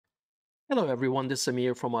Hello everyone, this is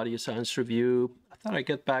Amir from Audio Science Review. I thought I'd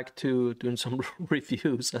get back to doing some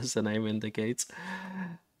reviews, as the name indicates,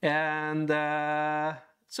 and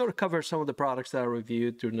sort of cover some of the products that I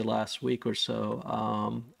reviewed during the last week or so.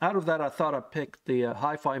 Out of that, I thought I'd pick the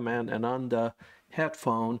Hifiman Ananda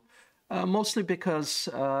headphone, mostly because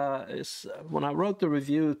when I wrote the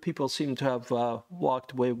review, people seem to have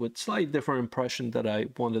walked away with slightly different impression that I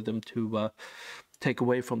wanted them to take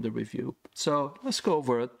away from the review. So let's go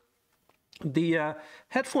over it. The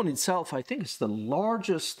headphone itself, I think, is the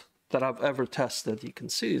largest that I've ever tested. You can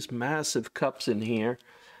see these massive cups in here.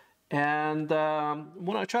 And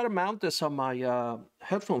when I try to mount this on my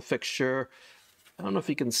headphone fixture, I don't know if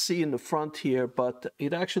you can see in the front here, but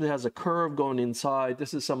it actually has a curve going inside.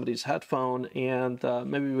 This is somebody's headphone, and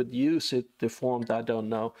maybe with use it deformed, I don't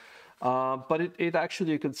know. But it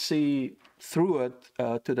actually, you could see through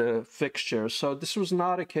it to the fixture. So this was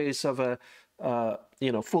not a case of a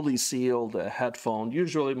fully sealed headphone.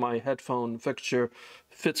 Usually my headphone fixture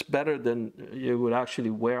fits better than you would actually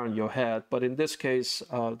wear on your head. But in this case,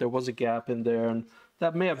 there was a gap in there, and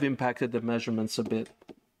that may have impacted the measurements a bit.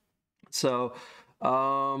 So,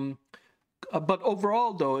 but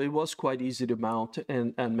overall, though, it was quite easy to mount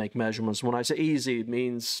and make measurements. When I say easy, it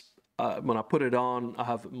means when I put it on, I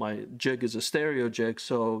have my jig is a stereo jig,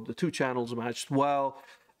 so the two channels matched well.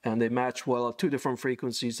 And they match well at two different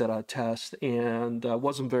frequencies that I test, and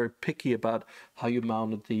wasn't very picky about how you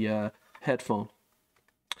mounted the headphone.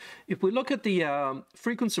 If we look at the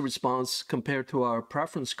frequency response compared to our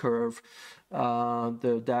preference curve,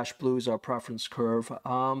 the dash blue is our preference curve.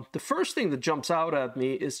 The first thing that jumps out at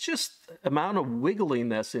me is just amount of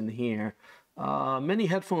wiggliness in here. Many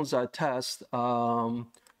headphones I test,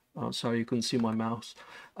 sorry, you couldn't see my mouse.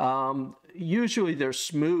 Usually they're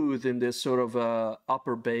smooth in this sort of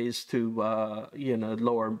upper bass to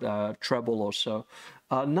lower treble or so.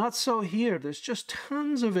 Not so here. There's just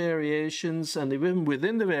tons of variations, and even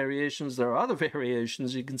within the variations there are other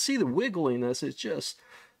variations. You can see the wiggliness is just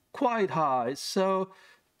quite high. So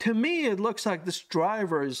to me, it looks like this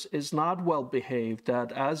driver is not well behaved,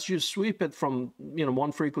 that as you sweep it from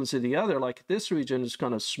one frequency to the other, like this region is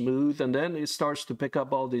kind of smooth, and then it starts to pick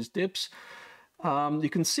up all these dips. You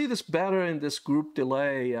can see this better in this group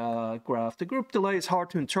delay graph. The group delay is hard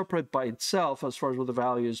to interpret by itself as far as what the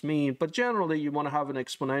values mean, but generally you want to have an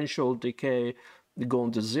exponential decay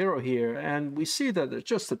going to zero here, and we see that there's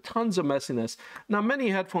just tons of messiness. Now, many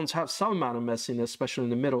headphones have some amount of messiness, especially in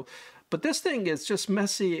the middle, but this thing is just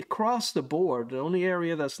messy across the board. The only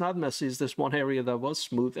area that's not messy is this one area that was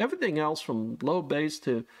smooth. Everything else from low bass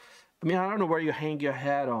to, I don't know where you hang your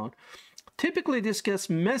hat on. Typically, this gets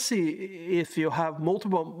messy if you have more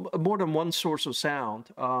than one source of sound,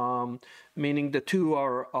 meaning the two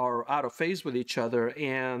are out of phase with each other,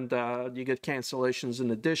 and you get cancellations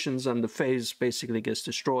and additions, and the phase basically gets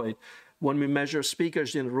destroyed. When we measure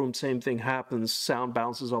speakers in the room, same thing happens. Sound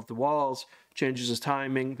bounces off the walls, changes its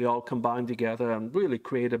timing, they all combine together and really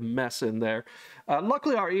create a mess in there.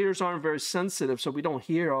 Luckily, our ears aren't very sensitive, so we don't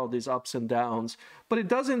hear all these ups and downs, but it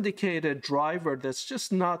does indicate a driver that's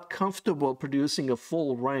just not comfortable producing a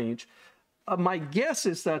full range. My guess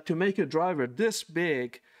is that to make a driver this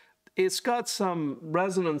big, it's got some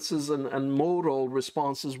resonances and modal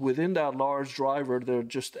responses within that large driver that are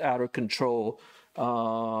just out of control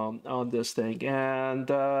on this thing. And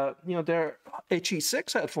their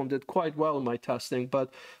HE6 headphone did quite well in my testing,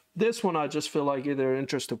 but this one I just feel like either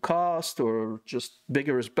interest of cost or just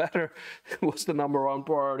bigger is better was the #1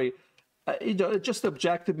 priority. Just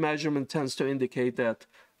objective measurement tends to indicate that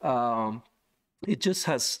it just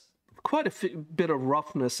has quite a bit of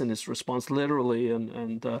roughness in its response, literally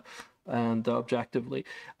and objectively.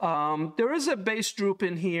 There is a bass droop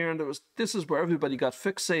in here, and this is where everybody got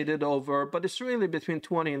fixated over, but it's really between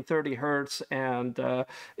 20 and 30 hertz, and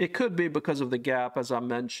it could be because of the gap, as I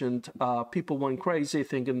mentioned. People went crazy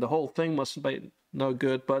thinking the whole thing must be no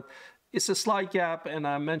good, but it's a slight gap, and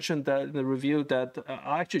I mentioned that in the review that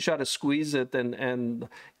I actually tried to squeeze it and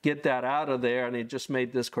get that out of there, and it just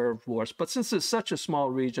made this curve worse. But since it's such a small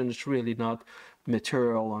region, it's really not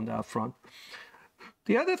material on that front.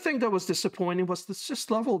 The other thing that was disappointing was this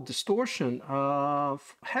just level of distortion.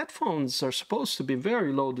 Headphones are supposed to be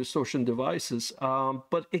very low distortion devices,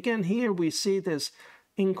 but again here we see this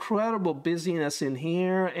incredible busyness in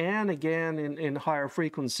here and again in higher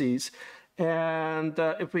frequencies. And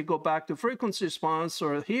if we go back to frequency response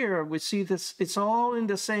or here, we see this, it's all in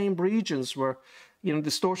the same regions where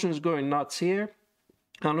distortion is going nuts here.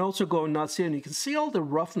 And also going nuts here, and you can see all the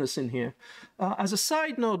roughness in here. As a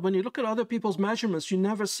side note, when you look at other people's measurements, you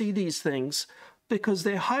never see these things because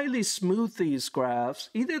they highly smooth these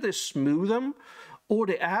graphs. Either they smooth them or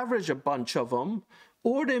they average a bunch of them,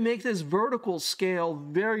 or they make this vertical scale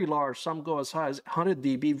very large. Some go as high as 100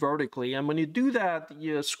 dB vertically. And when you do that,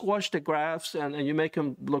 you squash the graphs and you make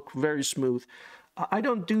them look very smooth. I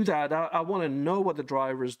don't do that. I want to know what the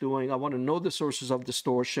driver is doing. I want to know the sources of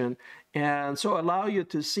distortion. And so allow you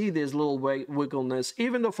to see this little wiggleness,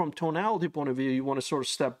 even though from tonality point of view, you want to sort of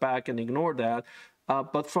step back and ignore that.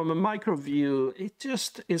 But from a micro view, it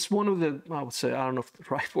just is one of the, I would say, I don't know if the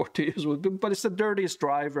right word to use would be, but it's the dirtiest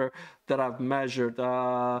driver that I've measured.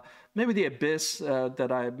 Maybe the Abyss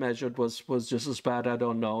that I measured was just as bad, I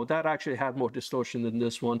don't know. That actually had more distortion than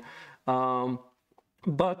this one.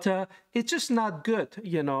 But it's just not good.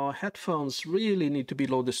 You know, headphones really need to be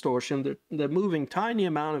low distortion. They're moving tiny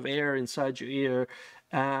amount of air inside your ear,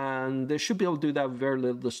 and they should be able to do that with very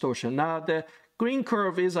little distortion. Now, the green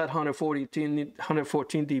curve is at 114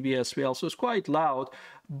 dB SPL, so it's quite loud.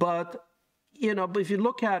 But you know, but if you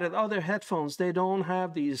look at it, other headphones, they don't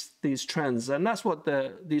have these trends, and that's what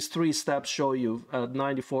these three steps show you: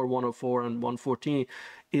 94, 104, and 114.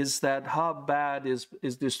 Is that how bad is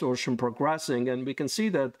distortion progressing? And we can see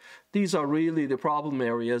that these are really the problem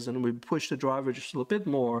areas, and we push the driver just a little bit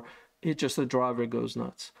more, the driver goes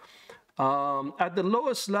nuts. At the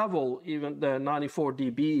lowest level, even the 94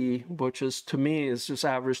 dB, which is to me is just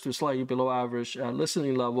average to slightly below average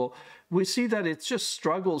listening level, we see that it just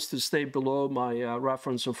struggles to stay below my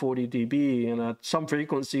reference of 40 dB, and at some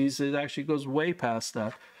frequencies it actually goes way past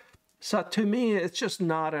that. So to me, it's just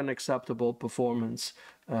not an acceptable performance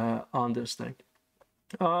on this thing.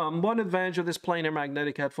 One advantage of this planar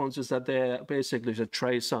magnetic headphones is that they basically a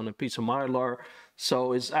trace on a piece of mylar,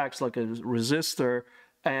 so it acts like a resistor,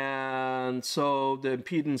 and so the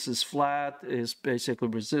impedance is flat, is basically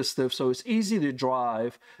resistive, so it's easy to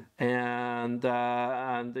drive, and the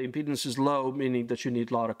impedance is low, meaning that you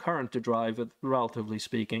need a lot of current to drive it, relatively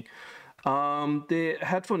speaking. The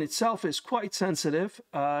headphone itself is quite sensitive.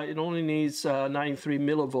 It only needs 93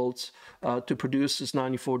 millivolts to produce this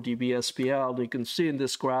 94 dB SPL. You can see in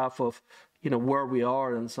this graph of, you know, where we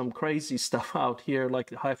are and some crazy stuff out here, like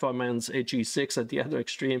the Hifiman's HE6 at the other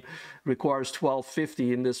extreme requires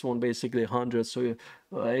 1250, and this one basically 100. So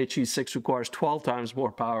HE6 requires 12 times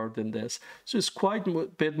more power than this. So it's quite a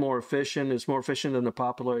bit more efficient. It's more efficient than the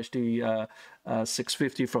popular HD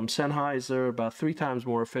 650 from Sennheiser, about 3 times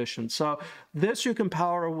more efficient. So this you can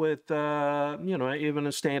power with, you know, even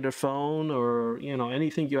a standard phone or, you know,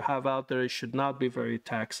 anything you have out there. It should not be very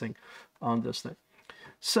taxing on this thing.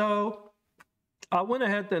 So I went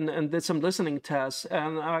ahead and did some listening tests,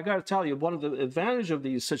 and I got to tell you, one of the advantages of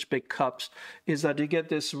these such big cups is that you get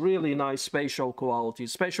this really nice spatial quality.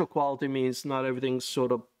 Spatial quality means not everything's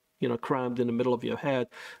sort of, you know, crammed in the middle of your head,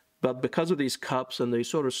 but because of these cups and they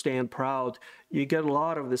sort of stand proud, you get a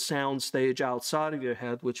lot of the sound stage outside of your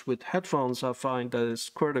head, which with headphones I find that is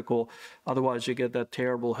critical. Otherwise, you get that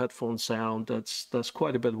terrible headphone sound that's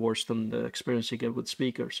quite a bit worse than the experience you get with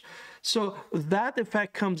speakers. So that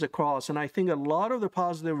effect comes across, and I think a lot of the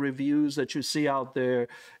positive reviews that you see out there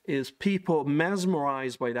is people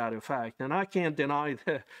mesmerized by that effect, and I can't deny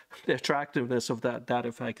the attractiveness of that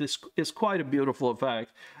effect. It's quite a beautiful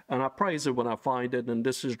effect, and I praise it when I find it, and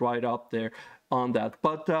this is right up there on that.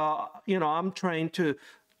 But you know, I'm trying to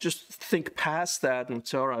just think past that and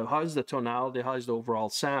say, all right, how's the tonality, how's the overall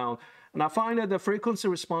sound? And I find that the frequency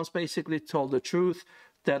response basically told the truth,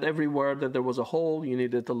 that everywhere that there was a hole, you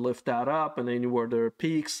needed to lift that up, and anywhere there are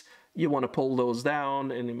peaks, you want to pull those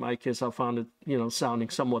down. And in my case, I found it, you know, sounding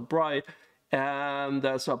somewhat bright, and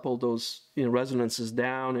so I pulled those, you know, resonances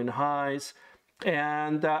down in highs.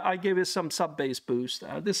 And I gave it some sub-bass boost.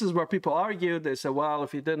 This is where people argue. They say, well,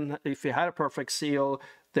 if you had a perfect seal,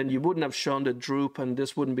 then you wouldn't have shown the droop, and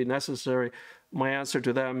this wouldn't be necessary. My answer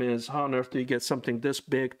to them is, how on earth do you get something this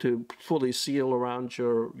big to fully seal around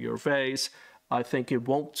your face? I think it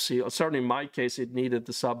won't seal. Certainly in my case, it needed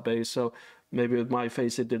the sub-bass, so maybe with my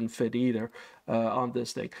face it didn't fit either on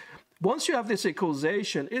this thing. Once you have this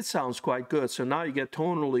equalization, it sounds quite good. So now you get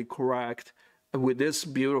tonally correct with this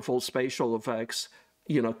beautiful spatial effects,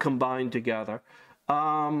 you know, combined together.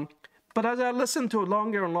 But as I listened to it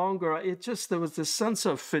longer and longer, there was this sense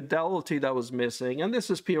of fidelity that was missing. And this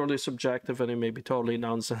is purely subjective, and it may be totally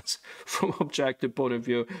nonsense from objective point of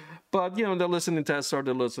view. But, you know, the listening tests are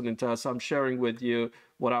the listening tests. I'm sharing with you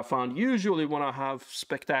what I found. Usually when I have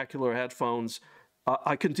spectacular headphones,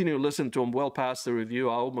 I continue to listen to them well past the review.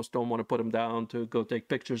 I almost don't want to put them down to go take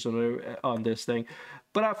pictures on this thing.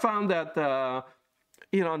 But I found that,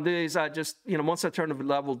 you know, on days I just, you know, once I turned the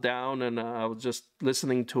level down and I was just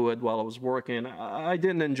listening to it while I was working, I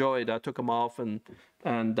didn't enjoy it. I took them off, and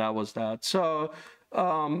that was that. So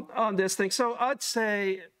on this thing. So I'd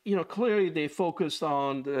say, clearly they focused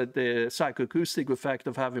on the psychoacoustic effect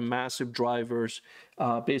of having massive drivers,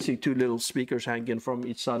 basically two little speakers hanging from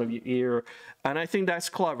each side of your ear. And I think that's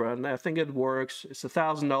clever, and I think it works. It's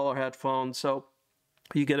 $1,000 headphone, so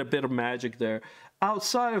you get a bit of magic there.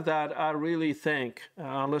 Outside of that, I really think,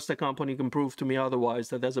 unless the company can prove to me otherwise,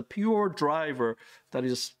 that there's a pure driver that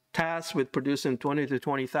is tasked with producing 20 to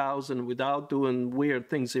 20,000 without doing weird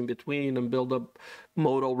things in between and build up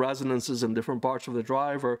modal resonances in different parts of the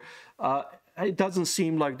driver. It doesn't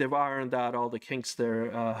seem like they've ironed out all the kinks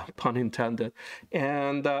there, pun intended.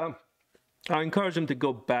 And I encourage them to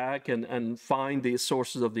go back and find the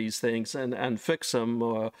sources of these things and fix them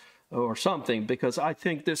or something, because I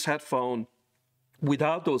think this headphone,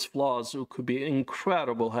 without those flaws, it could be an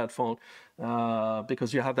incredible headphone,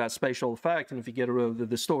 because you have that spatial effect, and if you get rid of the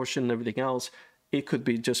distortion and everything else, it could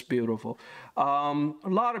be just beautiful. A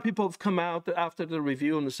lot of people have come out after the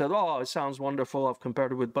review and said, oh, it sounds wonderful. I've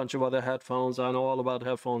compared it with a bunch of other headphones. I know all about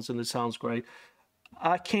headphones, and it sounds great.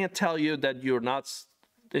 I can't tell you that you're not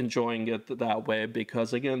enjoying it that way,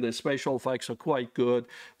 because again, the spatial effects are quite good.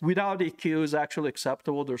 Without EQ is actually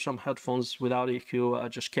acceptable. There's some headphones without EQ, I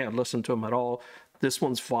just can't listen to them at all. This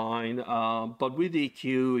one's fine, but with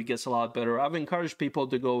EQ it gets a lot better. I've encouraged people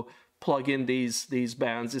to go plug in these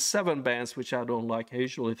bands. It's 7 bands, which I don't like. I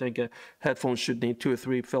usually think a headphone should need 2 or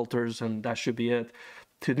 3 filters, and that should be it.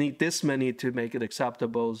 To need this many to make it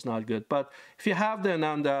acceptable is not good. But if you have the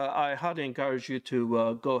Ananda, I highly encourage you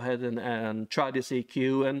to go ahead and try this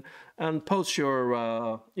EQ and post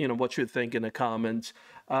your, what you think in the comments.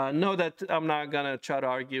 Know that I'm not going to try to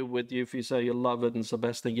argue with you if you say you love it and it's the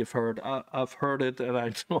best thing you've heard. I've heard it, and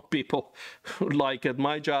I know people who like it.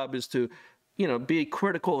 My job is to, be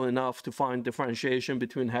critical enough to find differentiation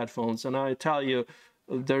between headphones. And I tell you,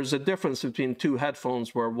 there's a difference between 2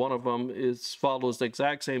 headphones where one of them follows the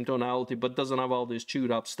exact same tonality but doesn't have all this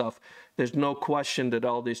chewed up stuff. There's no question that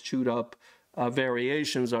all these chewed up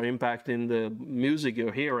variations are impacting the music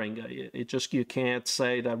you're hearing. You can't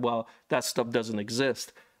say that, well, that stuff doesn't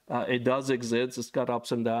exist. It does exist. It's got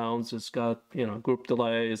ups and downs. It's got, group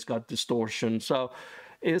delay. It's got distortion. So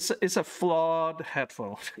it's a flawed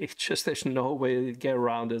headphone. There's no way to get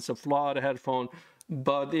around it. It's a flawed headphone.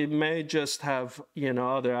 But it may just have,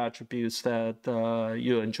 other attributes that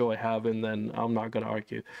you enjoy having, then I'm not going to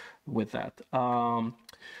argue with that.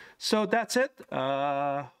 So that's it.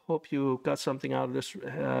 Hope you got something out of this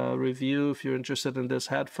review. If you're interested in this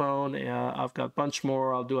headphone, I've got a bunch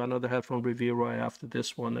more. I'll do another headphone review right after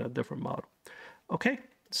this one, a different model. Okay,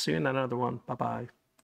 see you in another one. Bye-bye.